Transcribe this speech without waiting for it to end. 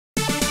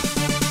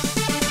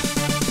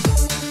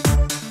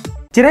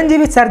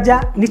ಚಿರಂಜೀವಿ, ಸರ್ಜಾ,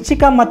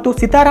 ನಿಶ್ಚಿಕಾ ಮತ್ತು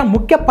ಸಿತಾರಾ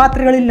ಮುಖ್ಯ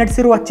ಪಾತ್ರಗಳಲ್ಲಿ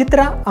ನಟಿಸಿರುವ ಚಿತ್ರ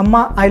ಅಮ್ಮ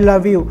ಐ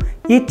ಲವ್ ಯು.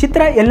 ಈ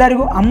ಚಿತ್ರ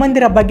ಎಲ್ಲರಿಗೂ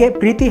ಅಮ್ಮಂದಿರ ಬಗ್ಗೆ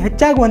ಪ್ರೀತಿ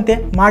ಹೆಚ್ಚಾಗುವಂತೆ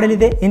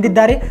ಮಾಡಲಿದೆ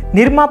ಎಂದಿದ್ದಾರೆ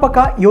ನಿರ್ಮಾಪಕ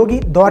ಯೋಗಿ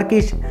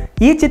ದ್ವಾರಕೀಶ್.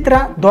 ಈ ಚಿತ್ರ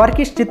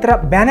ದ್ವಾರಕೀಶ್ ಚಿತ್ರ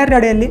ಬ್ಯಾನರ್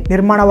ಅಡಿಯಲ್ಲಿ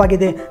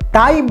ನಿರ್ಮಾಣವಾಗಿದೆ.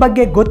 ತಾಯಿ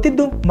ಬಗ್ಗೆ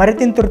ಗೊತ್ತಿದ್ದು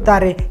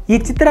ಮರೆತಿಂತಿರುತ್ತಾರೆ. ಈ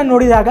ಚಿತ್ರ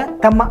ನೋಡಿದಾಗ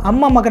ತಮ್ಮ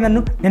ಅಮ್ಮ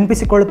ಮಗನನ್ನು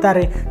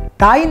ನೆನಪಿಸಿಕೊಳ್ಳುತ್ತಾರೆ.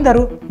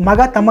 ತಾಯಿಂದರು ಮಗ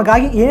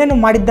ತಮಗಾಗಿ ಏನೇನು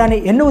ಮಾಡಿದ್ದಾನೆ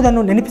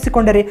ಎನ್ನುವುದನ್ನು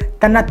ನೆನಪಿಸಿಕೊಂಡರೆ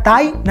ತನ್ನ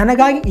ತಾಯಿ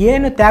ನನಗಾಗಿ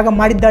ಏನು ತ್ಯಾಗ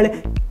ಮಾಡಿದ್ದಾಳೆ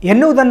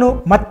ಎನ್ನುವುದನ್ನು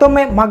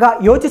ಮತ್ತೊಮ್ಮೆ ಮಗ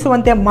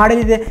ಯೋಚಿಸುವಂತೆ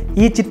ಮಾಡಲಿದೆ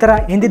ಈ ಚಿತ್ರ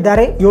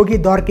ಎಂದಿದ್ದಾರೆ ಯೋಗಿ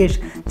ದ್ವಾರಕೀಶ್.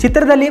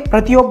 ಚಿತ್ರದಲ್ಲಿ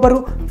ಪ್ರತಿಯೊಬ್ಬರು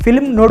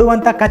ಫಿಲ್ಮ್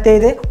ನೋಡುವಂಥ ಕಥೆ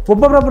ಇದೆ.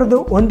 ಒಬ್ಬೊಬ್ಬರದ್ದು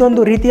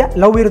ಒಂದೊಂದು ರೀತಿಯ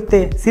ಲವ್ ಇರುತ್ತೆ.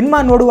 ಸಿನಿಮಾ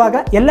ನೋಡುವಾಗ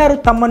ಎಲ್ಲರೂ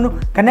ತಮ್ಮನ್ನು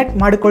ಕನೆಕ್ಟ್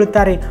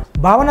ಮಾಡಿಕೊಳ್ಳುತ್ತಾರೆ.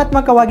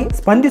 ಭಾವನಾತ್ಮಕವಾಗಿ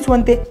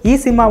ಸ್ಪಂದಿಸುವಂತೆ ಈ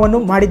ಸಿನಿಮಾವನ್ನು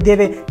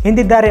ಮಾಡಿದ್ದೇವೆ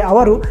ಎಂದಿದ್ದಾರೆ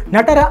ಅವರು.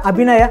 ನಟರ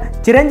ಅಭಿನಯ,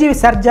 ಚಿರಂಜೀವಿ,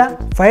 ಸರ್ಜಾ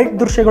ಫೈಟ್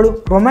ದೃಶ್ಯಗಳು,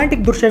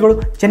 ರೊಮ್ಯಾಂಟಿಕ್ ದೃಶ್ಯಗಳು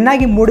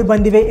ಚೆನ್ನಾಗಿ ಮೂಡಿ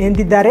ಬಂದಿವೆ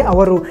ಎಂದಿದ್ದಾರೆ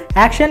ಅವರು.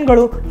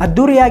 ಆಕ್ಷನ್ಗಳು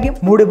ಅದ್ದೂರಿಯಾಗಿ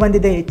ಮೂಡಿ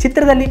ಬಂದಿದೆ.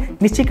 ಚಿತ್ರದಲ್ಲಿ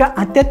ನಿಶ್ಚಿಕಾ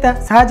ಅತ್ಯಂತ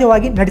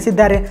ಸಹಜವಾಗಿ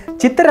ನಟಿಸಿದ್ದಾರೆ.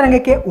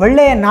 ಚಿತ್ರರಂಗಕ್ಕೆ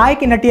ಒಳ್ಳೆಯ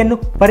ನಾಯಕಿ ನಟಿಯನ್ನು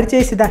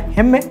ಪರಿಚಯಿಸಿದ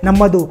ಹೆಮ್ಮೆ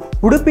ನಮ್ಮದು.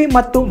 ಉಡುಪಿ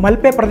ಮತ್ತು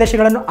ಮಲ್ಪೆ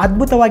ಪ್ರದೇಶಗಳನ್ನು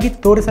ಅದ್ಭುತವಾಗಿ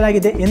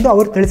ತೋರಿಸಲಾಗಿದೆ ಎಂದು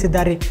ಅವರು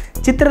ತಿಳಿಸಿದ್ದಾರೆ.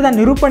 ಚಿತ್ರದ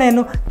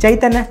ನಿರೂಪಣೆಯನ್ನು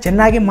ಚೈತನ್ಯ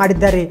ಚೆನ್ನಾಗಿ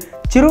ಮಾಡಿದ್ದಾರೆ.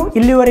 ಚಿರು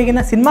ಇಲ್ಲಿವರೆಗಿನ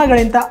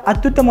ಸಿನಿಮಾಗಳಿಂದ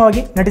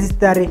ಅತ್ಯುತ್ತಮವಾಗಿ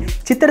ನಟಿಸಿದ್ದಾರೆ.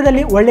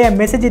 ಚಿತ್ರದಲ್ಲಿ ಒಳ್ಳೆಯ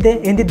ಮೆಸೇಜ್ ಇದೆ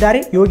ಎಂದಿದ್ದಾರೆ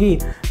ಯೋಗಿ.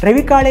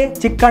 ರವಿಕಾಳೆ,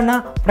 ಚಿಕ್ಕಣ್ಣ,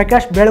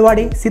 ಪ್ರಕಾಶ್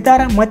ಬೆಳವಾಡಿ,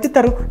 ಸಿತಾರಾ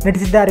ಮತ್ತಿತರರು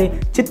ನಟಿಸಿದ್ದಾರೆ.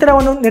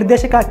 ಚಿತ್ರವನ್ನು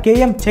ನಿರ್ದೇಶಕ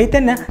KM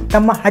ಚೈತನ್ಯ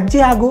ತಮ್ಮ ಅಜ್ಜಿ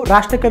ಹಾಗೂ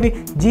ರಾಷ್ಟ್ರಕವಿ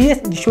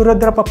GS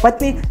ಶಿವರುದ್ರಪ್ಪ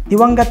ಪತ್ನಿ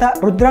ದಿವಂಗತ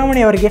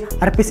ರುದ್ರಮಣಿಯವರಿಗೆ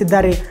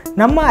ಅರ್ಪಿಸಿದ್ದಾರೆ.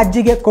 ನಮ್ಮ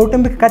ಅಜ್ಜಿಗೆ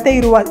ಕೌಟುಂಬಿಕ ಕಥೆ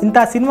ಇರುವ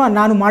ಇಂತಹ ಸಿನಿಮಾ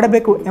ನಾನು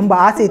ಮಾಡಬೇಕು ಎಂಬ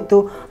ಆಸೆ ಇತ್ತು.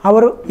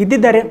 ಅವರು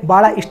ಇದ್ದಿದ್ದರೆ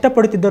ಬಹಳ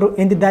ಇಷ್ಟಪಡುತ್ತಿದ್ದರು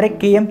ಎಂದಿದ್ದಾರೆ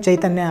KM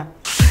ಚೈತನ್ಯ.